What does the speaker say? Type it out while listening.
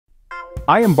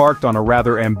I embarked on a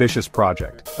rather ambitious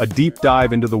project, a deep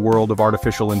dive into the world of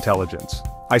artificial intelligence.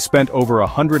 I spent over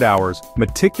 100 hours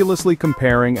meticulously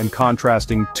comparing and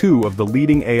contrasting two of the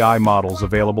leading AI models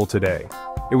available today.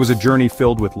 It was a journey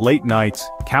filled with late nights,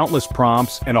 countless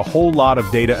prompts, and a whole lot of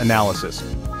data analysis.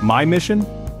 My mission?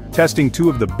 Testing two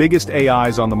of the biggest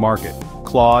AIs on the market,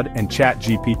 Claude and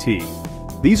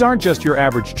ChatGPT. These aren't just your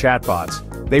average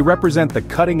chatbots, they represent the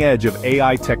cutting edge of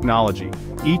AI technology,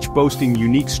 each boasting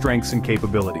unique strengths and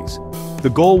capabilities.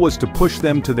 The goal was to push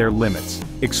them to their limits,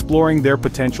 exploring their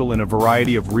potential in a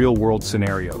variety of real-world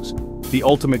scenarios. The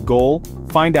ultimate goal?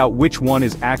 Find out which one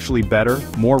is actually better,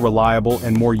 more reliable,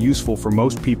 and more useful for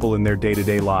most people in their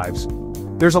day-to-day lives.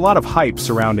 There's a lot of hype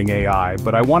surrounding AI,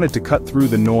 but I wanted to cut through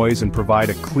the noise and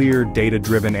provide a clear,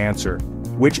 data-driven answer.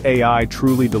 Which AI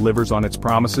truly delivers on its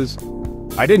promises?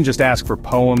 I didn't just ask for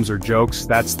poems or jokes,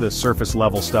 that's the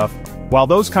surface-level stuff. While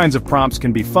those kinds of prompts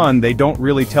can be fun, they don't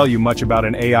really tell you much about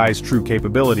an AI's true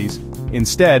capabilities.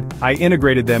 Instead, I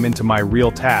integrated them into my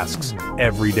real tasks,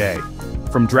 every day.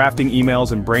 From drafting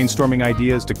emails and brainstorming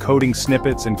ideas to coding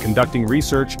snippets and conducting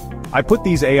research, I put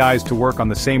these AIs to work on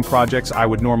the same projects I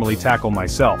would normally tackle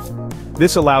myself.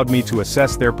 This allowed me to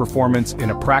assess their performance in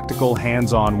a practical,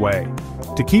 hands-on way.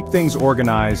 To keep things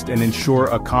organized and ensure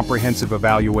a comprehensive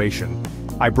evaluation,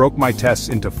 I broke my tests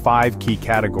into 5 key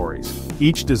categories,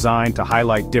 each designed to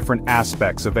highlight different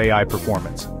aspects of AI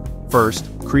performance. First,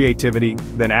 creativity,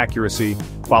 then accuracy,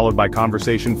 followed by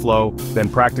conversation flow, then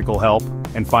practical help,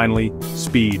 and finally,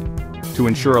 speed. To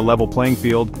ensure a level playing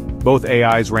field, both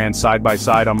AIs ran side by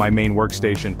side on my main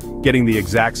workstation, getting the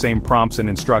exact same prompts and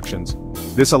instructions.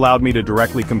 This allowed me to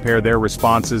directly compare their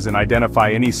responses and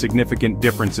identify any significant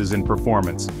differences in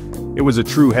performance. It was a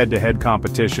true head-to-head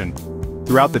competition.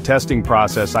 Throughout the testing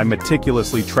process, I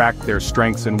meticulously tracked their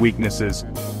strengths and weaknesses,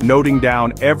 noting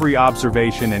down every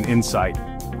observation and insight.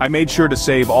 I made sure to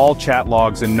save all chat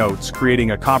logs and notes,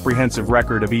 creating a comprehensive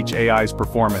record of each AI's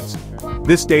performance.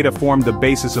 This data formed the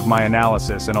basis of my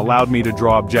analysis and allowed me to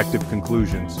draw objective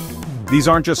conclusions. These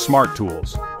aren't just smart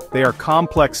tools. They are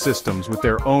complex systems with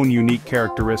their own unique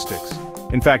characteristics.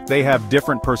 In fact, they have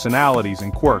different personalities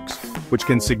and quirks, which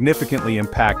can significantly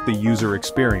impact the user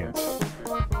experience.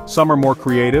 Some are more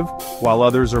creative, while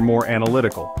others are more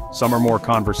analytical. Some are more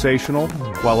conversational,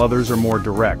 while others are more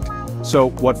direct.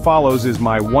 So, what follows is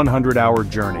my 100-hour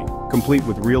journey, complete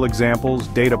with real examples,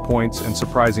 data points, and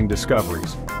surprising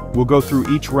discoveries. We'll go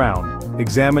through each round,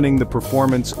 examining the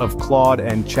performance of Claude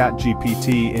and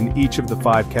ChatGPT in each of the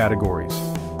 5 categories.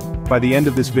 By the end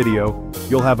of this video,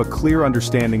 you'll have a clear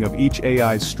understanding of each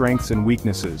AI's strengths and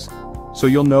weaknesses, so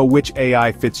you'll know which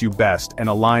AI fits you best and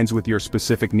aligns with your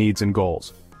specific needs and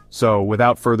goals. So,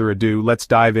 without further ado, let's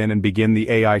dive in and begin the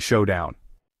AI showdown.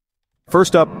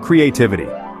 First up, creativity.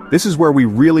 This is where we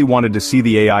really wanted to see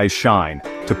the AIs shine,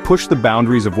 to push the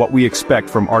boundaries of what we expect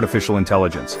from artificial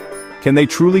intelligence. Can they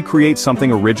truly create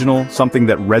something original, something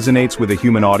that resonates with a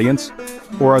human audience?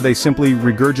 Or are they simply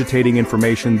regurgitating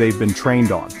information they've been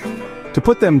trained on? To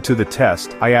put them to the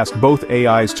test, I asked both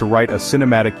AIs to write a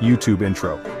cinematic YouTube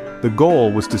intro. The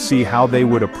goal was to see how they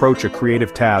would approach a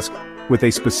creative task with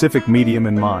a specific medium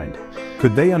in mind.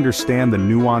 Could they understand the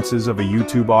nuances of a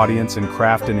YouTube audience and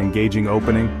craft an engaging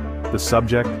opening? The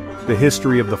subject, the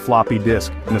history of the floppy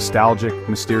disk, nostalgic,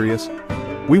 mysterious?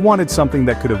 We wanted something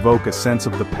that could evoke a sense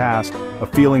of the past, a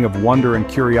feeling of wonder and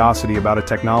curiosity about a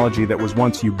technology that was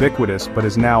once ubiquitous but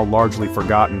is now largely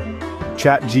forgotten.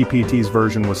 ChatGPT's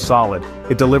version was solid.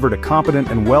 It delivered a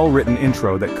competent and well-written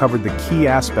intro that covered the key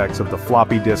aspects of the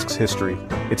floppy disk's history.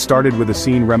 It started with a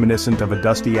scene reminiscent of a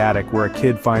dusty attic where a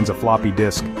kid finds a floppy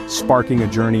disk, sparking a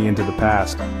journey into the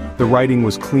past. The writing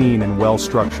was clean and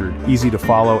well-structured, easy to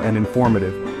follow and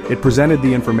informative. It presented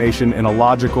the information in a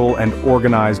logical and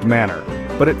organized manner,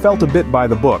 but it felt a bit by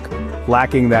the book,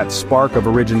 lacking that spark of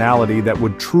originality that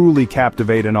would truly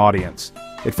captivate an audience.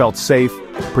 It felt safe,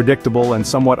 predictable, and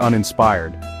somewhat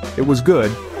uninspired. It was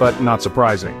good, but not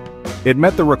surprising. It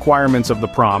met the requirements of the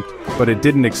prompt, but it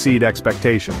didn't exceed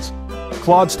expectations.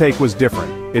 Claude's take was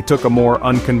different. It took a more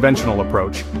unconventional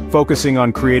approach, focusing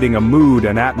on creating a mood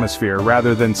and atmosphere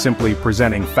rather than simply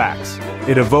presenting facts.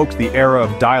 It evoked the era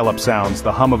of dial-up sounds,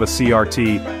 the hum of a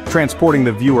CRT, transporting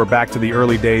the viewer back to the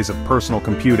early days of personal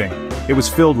computing. It was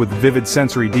filled with vivid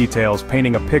sensory details,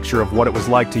 painting a picture of what it was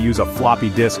like to use a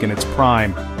floppy disk in its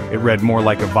prime. It read more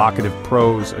like evocative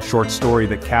prose, a short story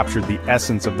that captured the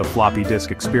essence of the floppy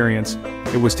disk experience.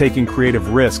 It was taking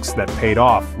creative risks that paid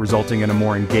off, resulting in a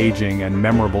more engaging and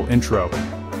memorable intro.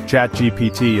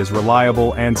 ChatGPT is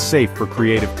reliable and safe for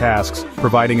creative tasks,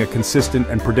 providing a consistent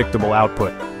and predictable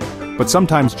output. But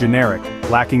sometimes generic,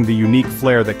 lacking the unique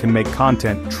flair that can make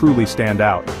content truly stand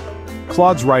out.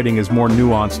 Claude's writing is more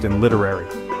nuanced and literary,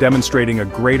 demonstrating a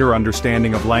greater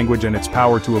understanding of language and its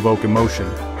power to evoke emotion.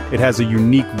 It has a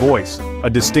unique voice, a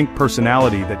distinct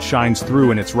personality that shines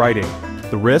through in its writing.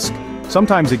 The risk?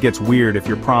 Sometimes it gets weird if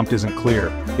your prompt isn't clear.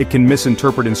 It can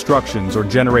misinterpret instructions or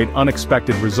generate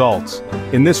unexpected results.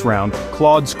 In this round,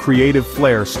 Claude's creative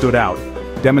flair stood out,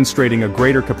 demonstrating a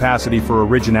greater capacity for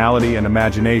originality and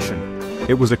imagination.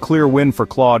 It was a clear win for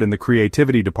Claude in the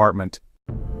creativity department.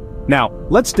 Now,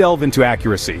 let's delve into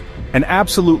accuracy, an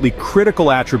absolutely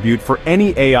critical attribute for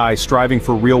any AI striving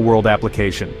for real-world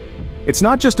application. It's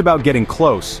not just about getting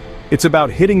close, it's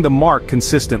about hitting the mark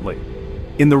consistently.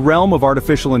 In the realm of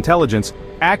artificial intelligence,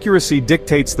 accuracy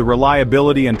dictates the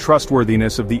reliability and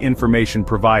trustworthiness of the information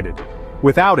provided.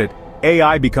 Without it,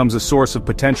 AI becomes a source of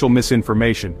potential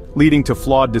misinformation, leading to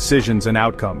flawed decisions and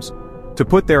outcomes. To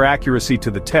put their accuracy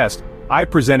to the test, I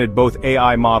presented both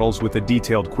AI models with a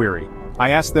detailed query.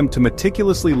 I asked them to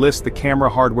meticulously list the camera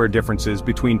hardware differences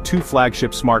between two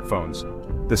flagship smartphones,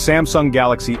 the Samsung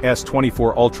Galaxy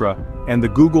S24 Ultra and the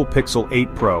Google Pixel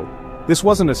 8 Pro. This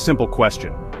wasn't a simple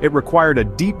question. It required a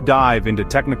deep dive into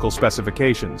technical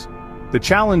specifications. The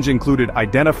challenge included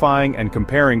identifying and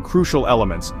comparing crucial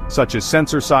elements, such as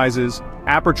sensor sizes,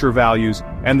 aperture values,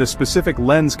 and the specific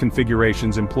lens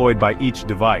configurations employed by each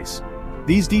device.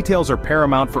 These details are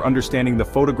paramount for understanding the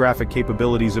photographic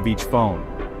capabilities of each phone.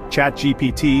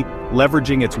 ChatGPT,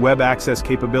 leveraging its web access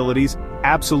capabilities,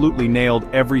 absolutely nailed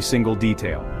every single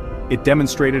detail. It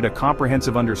demonstrated a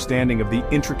comprehensive understanding of the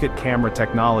intricate camera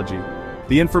technology.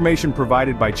 The information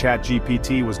provided by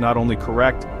ChatGPT was not only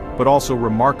correct, but also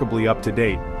remarkably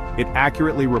up-to-date. It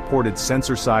accurately reported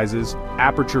sensor sizes,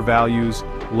 aperture values,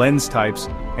 lens types,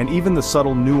 and even the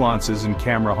subtle nuances in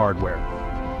camera hardware.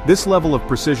 This level of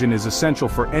precision is essential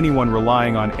for anyone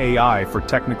relying on AI for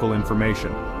technical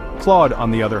information. Claude, on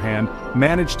the other hand,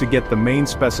 managed to get the main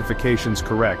specifications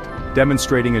correct,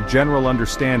 demonstrating a general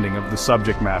understanding of the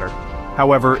subject matter.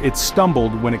 However, it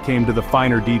stumbled when it came to the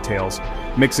finer details,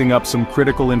 mixing up some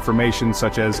critical information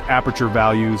such as aperture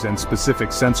values and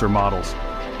specific sensor models.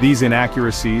 These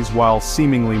inaccuracies, while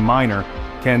seemingly minor,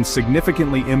 can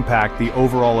significantly impact the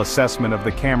overall assessment of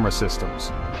the camera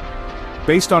systems.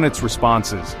 Based on its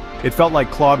responses, it felt like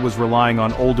Claude was relying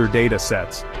on older data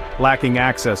sets, lacking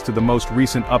access to the most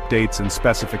recent updates and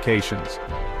specifications.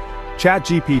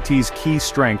 ChatGPT's key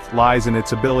strength lies in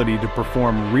its ability to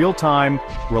perform real-time,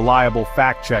 reliable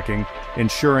fact-checking,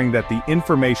 ensuring that the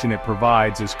information it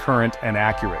provides is current and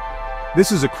accurate.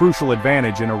 This is a crucial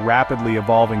advantage in a rapidly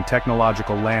evolving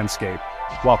technological landscape.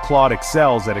 While Claude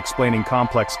excels at explaining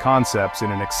complex concepts in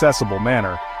an accessible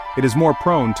manner, it is more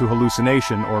prone to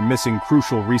hallucination or missing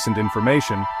crucial recent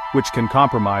information, which can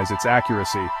compromise its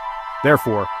accuracy.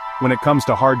 Therefore, when it comes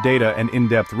to hard data and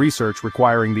in-depth research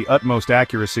requiring the utmost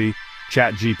accuracy,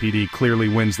 ChatGPT clearly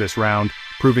wins this round,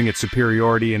 proving its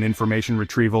superiority in information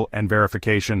retrieval and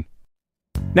verification.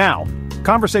 Now,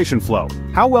 conversation flow.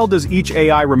 How well does each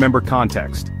AI remember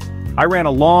context? I ran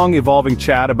a long, evolving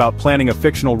chat about planning a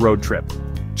fictional road trip.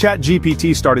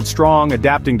 ChatGPT started strong,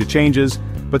 adapting to changes,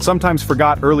 but sometimes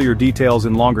forgot earlier details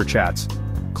in longer chats.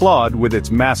 Claude, with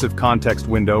its massive context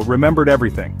window, remembered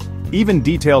everything, even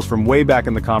details from way back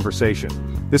in the conversation.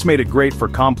 This made it great for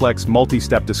complex,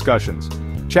 multi-step discussions.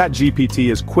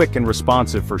 ChatGPT is quick and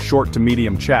responsive for short to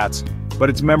medium chats, but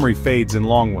its memory fades in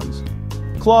long ones.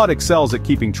 Claude excels at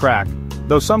keeping track,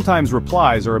 though sometimes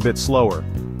replies are a bit slower.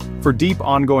 For deep,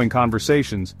 ongoing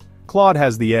conversations, Claude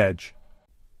has the edge.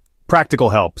 Practical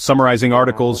help, summarizing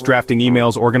articles, drafting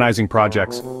emails, organizing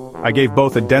projects. I gave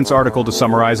both a dense article to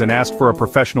summarize and asked for a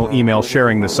professional email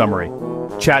sharing the summary.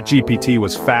 ChatGPT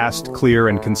was fast, clear,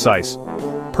 and concise.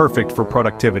 Perfect for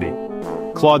productivity.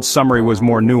 Claude's summary was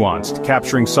more nuanced,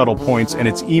 capturing subtle points, and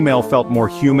its email felt more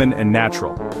human and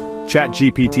natural.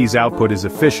 ChatGPT's output is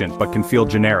efficient but can feel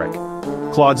generic.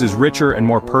 Claude's is richer and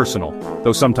more personal,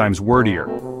 though sometimes wordier.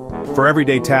 For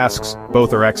everyday tasks,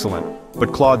 both are excellent,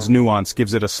 but Claude's nuance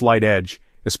gives it a slight edge,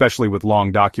 especially with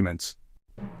long documents.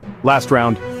 Last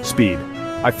round, speed.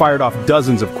 I fired off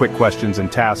dozens of quick questions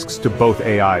and tasks to both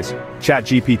AIs.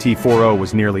 ChatGPT 4.0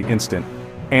 was nearly instant.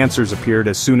 Answers appeared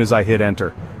as soon as I hit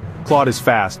enter. Claude is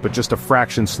fast, but just a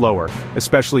fraction slower,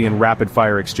 especially in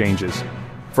rapid-fire exchanges.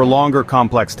 For longer,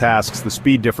 complex tasks, the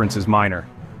speed difference is minor.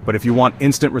 But if you want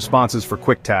instant responses for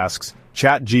quick tasks,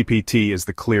 ChatGPT is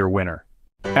the clear winner.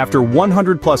 After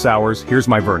 100+ hours, here's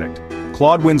my verdict.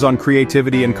 Claude wins on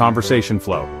creativity and conversation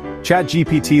flow.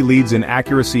 ChatGPT leads in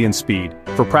accuracy and speed.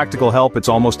 For practical help, it's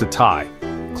almost a tie.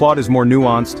 Claude is more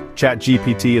nuanced,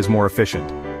 ChatGPT is more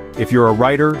efficient. If you're a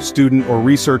writer, student, or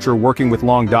researcher working with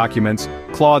long documents,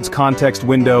 Claude's context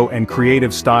window and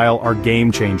creative style are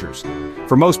game changers.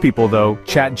 For most people though,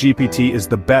 ChatGPT is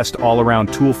the best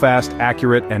all-around tool, fast,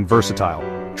 accurate, and versatile.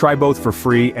 Try both for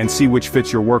free and see which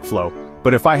fits your workflow.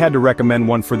 But if I had to recommend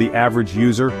one for the average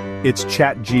user, it's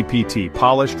ChatGPT,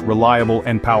 polished, reliable,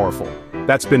 and powerful.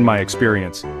 That's been my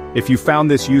experience. If you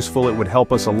found this useful, it would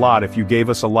help us a lot if you gave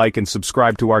us a like and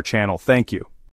subscribe to our channel. Thank you.